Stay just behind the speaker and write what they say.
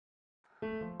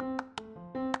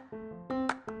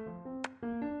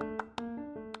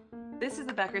This is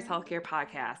the Becker's Healthcare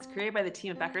Podcast, created by the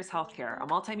team at Becker's Healthcare, a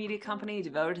multimedia company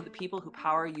devoted to the people who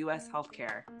power U.S.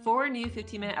 healthcare. 4 new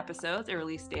 15-minute episodes are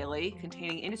released daily,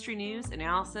 containing industry news,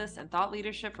 analysis, and thought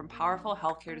leadership from powerful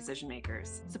healthcare decision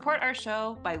makers. Support our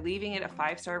show by leaving it a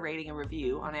 5-star rating and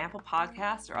review on Apple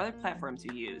Podcasts or other platforms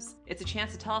you use. It's a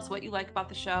chance to tell us what you like about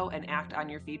the show and act on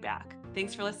your feedback.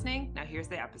 Thanks for listening. Now here's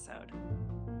the episode.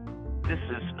 This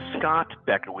is Scott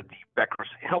Becker with the Becker's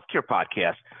Healthcare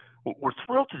Podcast. We're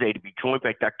thrilled today to be joined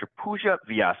by Dr. Pooja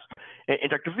Vyas.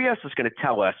 And Dr. Vyas is going to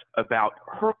tell us about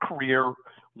her career,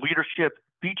 leadership,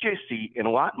 BJC, and a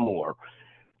lot more.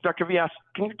 Dr. Vyas,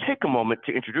 can you take a moment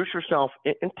to introduce yourself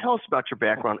and tell us about your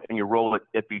background and your role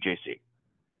at BJC?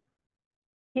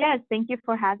 Yes, thank you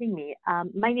for having me.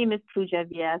 My name is Pooja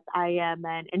Vyas. I am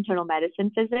an internal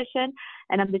medicine physician,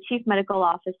 and I'm the Chief Medical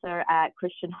Officer at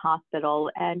Christian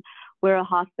Hospital, and we're a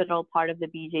hospital part of the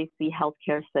BJC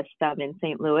healthcare system in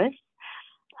St. Louis.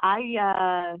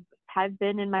 I have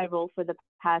been in my role for the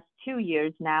past 2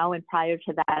 years now, and prior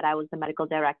to that, I was the medical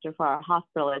director for our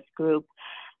hospitalist group.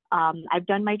 I've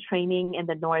done my training in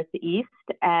the Northeast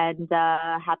and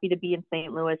happy to be in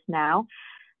St. Louis now.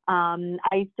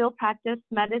 I still practice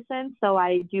medicine, so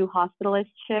I do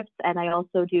hospitalist shifts, and I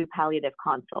also do palliative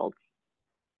consults.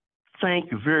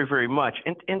 Thank you very, very much.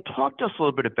 And talk to us a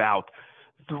little bit about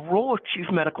the role of Chief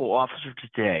Medical Officer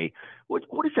today. What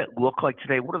does that look like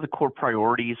today? What are the core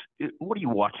priorities? What are you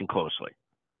watching closely?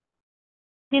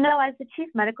 You know, as the Chief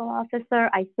Medical Officer,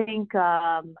 I think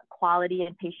quality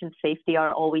and patient safety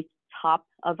are always top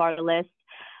of our list.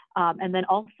 And then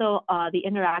also the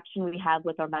interaction we have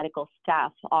with our medical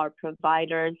staff, our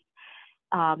providers,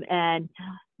 and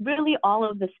really all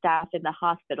of the staff in the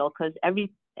hospital, because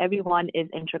everyone is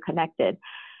interconnected.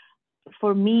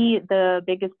 For me, the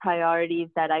biggest priorities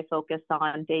that I focus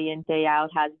on day in, day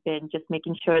out has been just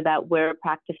making sure that we're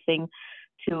practicing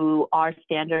to our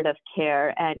standard of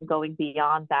care and going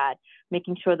beyond that,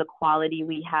 making sure the quality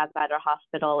we have at our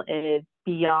hospital is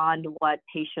beyond what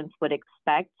patients would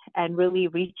expect, and really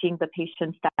reaching the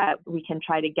patients that we can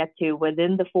try to get to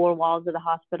within the 4 walls of the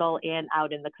hospital and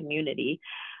out in the community.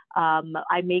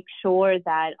 I make sure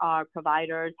that our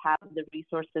providers have the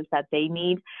resources that they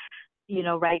need. You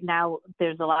know, right now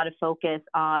there's a lot of focus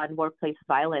on workplace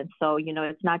violence. So, you know,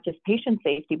 it's not just patient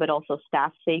safety, but also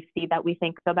staff safety that we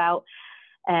think about.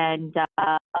 And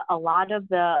a lot of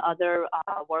the other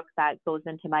work that goes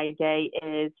into my day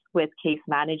is with case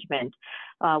management,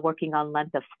 working on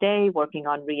length of stay, working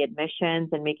on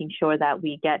readmissions, and making sure that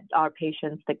we get our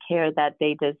patients the care that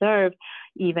they deserve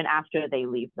even after they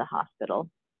leave the hospital.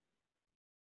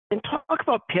 And talk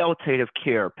about palliative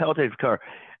care. Palliative care.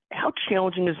 How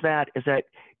challenging is that?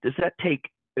 Does that take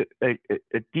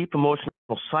a deep emotional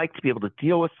psych to be able to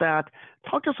deal with that?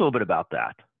 Talk to us a little bit about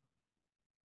that.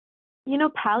 You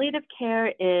know, palliative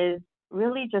care is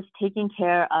really just taking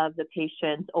care of the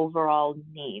patient's overall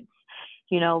needs.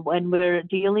 You know, when we're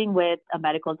dealing with a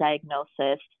medical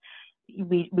diagnosis,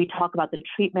 we talk about the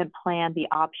treatment plan, the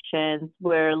options.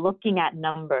 We're looking at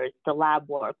numbers, the lab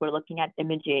work, we're looking at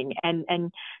imaging,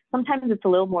 and sometimes it's a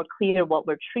little more clear what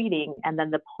we're treating, and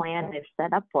then the plan is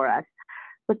set up for us.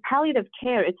 With palliative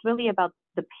care, it's really about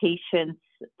the patient's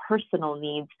personal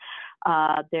needs,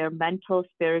 their mental,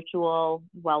 spiritual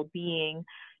well-being,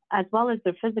 as well as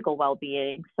their physical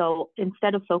well-being. So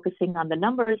instead of focusing on the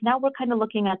numbers, now we're kind of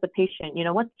looking at the patient. You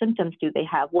know, what symptoms do they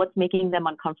have? What's making them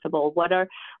uncomfortable? What are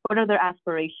their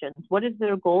aspirations? What is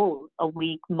their goal a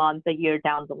week, month, a year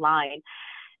down the line?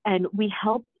 And we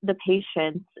help the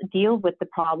patients deal with the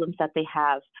problems that they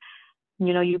have.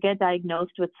 You know, you get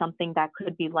diagnosed with something that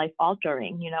could be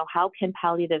life-altering. You know, how can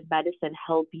palliative medicine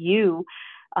help you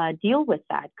deal with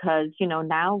that? Because, you know,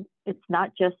 now it's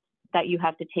not just that you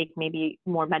have to take maybe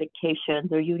more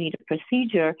medications or you need a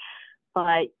procedure,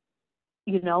 but,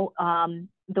 you know,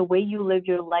 the way you live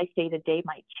your life day to day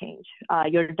might change.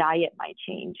 Your diet might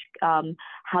change.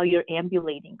 How you're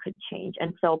ambulating could change.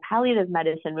 And so palliative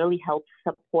medicine really helps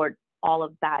support all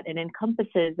of that and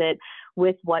encompasses it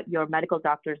with what your medical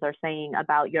doctors are saying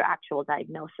about your actual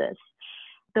diagnosis.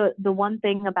 The one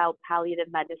thing about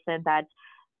palliative medicine that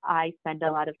I spend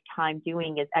a lot of time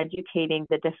doing is educating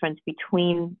the difference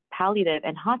between palliative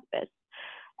and hospice.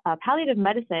 Palliative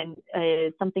medicine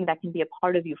is something that can be a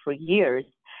part of you for years.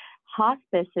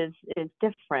 Hospice is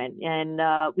different, and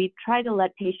we try to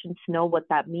let patients know what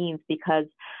that means, because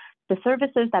the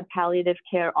services that palliative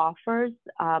care offers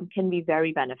can be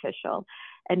very beneficial.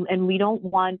 And we don't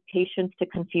want patients to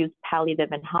confuse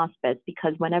palliative and hospice,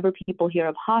 because whenever people hear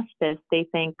of hospice, they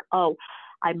think, oh,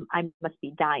 I must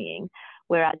be dying.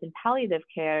 Whereas in palliative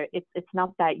care, it's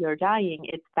not that you're dying,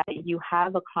 it's that you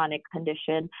have a chronic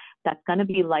condition that's going to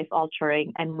be life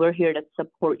altering, and we're here to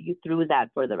support you through that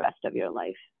for the rest of your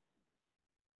life.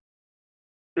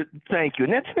 Thank you.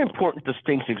 And that's an important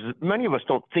distinction because many of us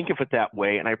don't think of it that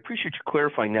way. And I appreciate you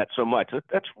clarifying that so much.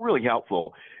 That's really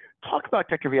helpful. Talk about,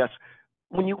 Dr. Vyas,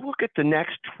 when you look at the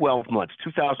next 12 months,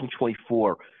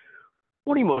 2024,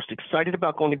 what are you most excited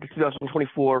about going into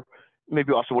 2024?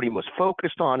 Maybe also what are you most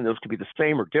focused on? And those could be the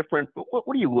same or different. But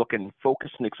what are you looking,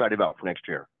 focused, and excited about for next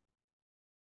year?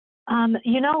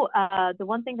 The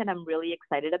one thing that I'm really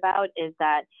excited about is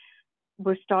that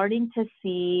we're starting to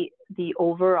see the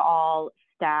overall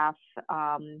staff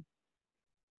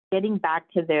getting back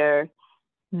to their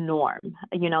norm.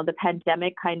 The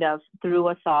pandemic kind of threw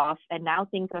us off, and now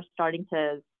things are starting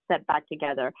to set back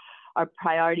together. Our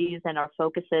priorities and our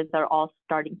focuses are all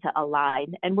starting to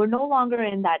align, and we're no longer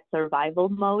in that survival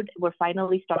mode. We're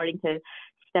finally starting to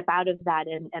step out of that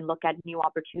and look at new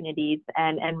opportunities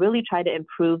and really try to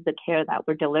improve the care that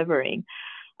we're delivering.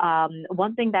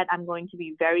 One thing that I'm going to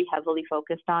be very heavily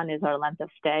focused on is our length of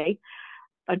stay.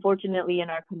 Unfortunately, in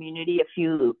our community, a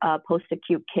few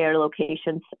post-acute care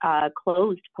locations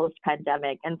closed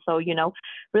post-pandemic. And so,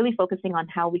 really focusing on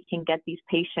how we can get these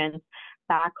patients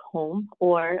back home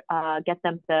or get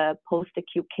them the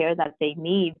post-acute care that they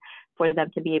need for them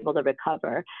to be able to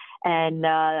recover. And,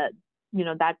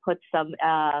 that puts some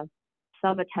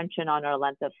attention on our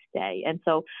length of stay. And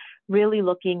so really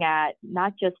looking at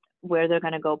not just where they're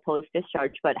going to go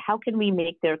post-discharge, but how can we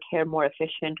make their care more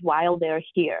efficient while they're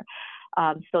here?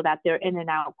 So that they're in and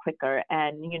out quicker.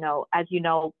 And, as you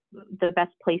know, the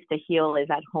best place to heal is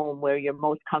at home where you're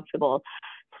most comfortable.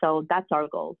 So that's our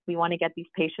goal. We want to get these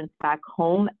patients back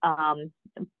home,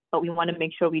 but we want to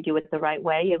make sure we do it the right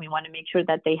way. And we want to make sure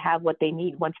that they have what they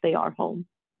need once they are home.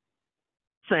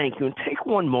 Thank you. And take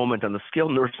one moment on the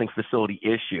skilled nursing facility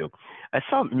issue. I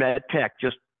saw MedTech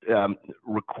just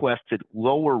requested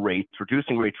lower rates,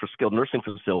 reducing rates for skilled nursing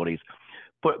facilities.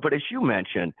 But as you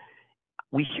mentioned,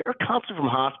 we hear constantly from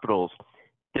hospitals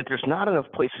that there's not enough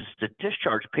places to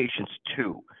discharge patients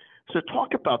to. So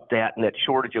talk about that and that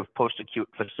shortage of post-acute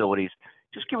facilities.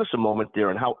 Just give us a moment there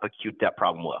and how acute that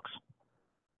problem looks.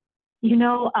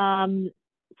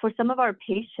 For some of our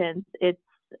patients,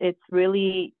 it's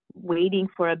really waiting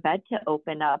for a bed to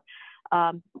open up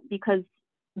because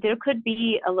there could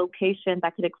be a location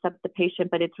that could accept the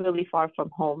patient, but it's really far from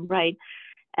home, right?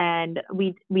 And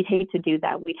we'd hate to do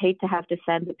that. We'd hate to have to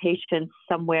send the patient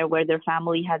somewhere where their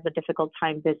family has a difficult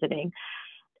time visiting.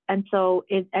 And so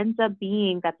it ends up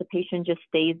being that the patient just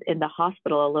stays in the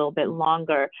hospital a little bit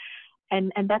longer.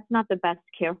 And that's not the best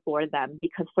care for them,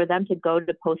 because for them to go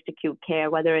to post-acute care,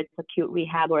 whether it's acute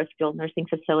rehab or a skilled nursing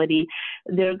facility,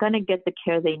 they're going to get the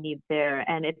care they need there.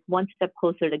 And it's one step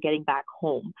closer to getting back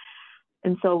home.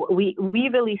 And so we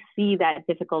really see that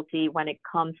difficulty when it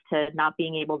comes to not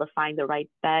being able to find the right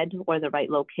bed or the right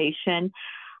location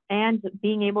and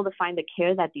being able to find the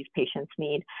care that these patients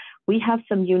need. We have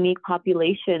some unique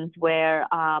populations where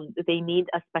they need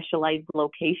a specialized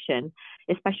location,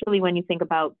 especially when you think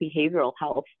about behavioral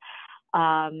health.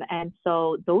 And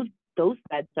so those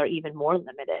beds are even more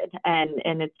limited.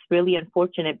 And it's really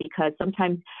unfortunate because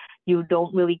sometimes you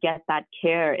don't really get that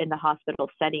care in the hospital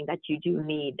setting that you do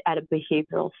need at a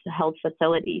behavioral health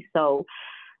facility. So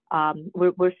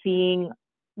we're seeing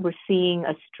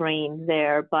a strain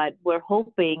there, but we're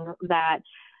hoping that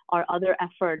our other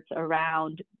efforts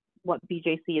around what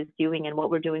BJC is doing and what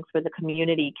we're doing for the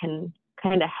community can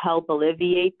kind of help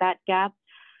alleviate that gap.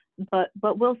 But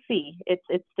we'll see.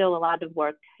 It's still a lot of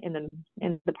work in the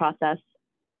process.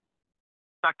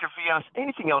 Dr. Vyas,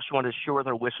 anything else you want to share with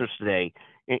our listeners today?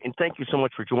 And thank you so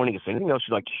much for joining us. Anything else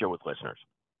you'd like to share with listeners?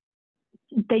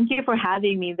 Thank you for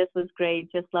having me. This was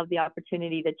great. Just love the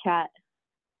opportunity to chat.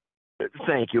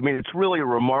 Thank you. I mean, it's really a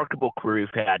remarkable career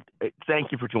you've had.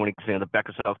 Thank you for joining us on the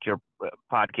Becker's HealthCare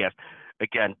podcast.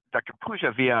 Again, Dr.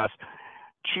 Pooja Vyas,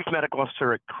 Chief Medical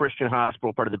Officer at Christian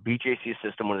Hospital, part of the BJC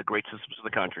system, one of the great systems of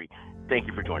the country. Thank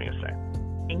you for joining us today.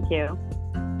 Thank you.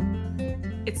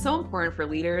 It's so important for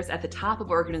leaders at the top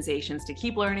of organizations to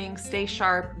keep learning, stay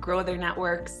sharp, grow their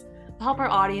networks. To help our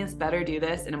audience better do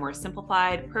this in a more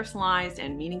simplified, personalized,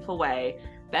 and meaningful way,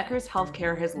 Becker's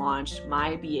HealthCare has launched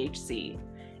lBJC.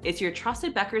 It's your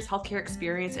trusted Becker's HealthCare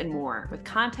experience and more, with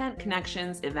content,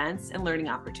 connections, events, and learning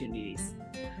opportunities.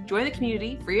 Join the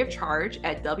community free of charge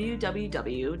at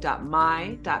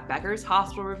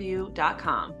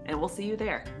www.my.beckershospitalreview.com, and we'll see you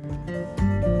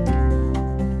there.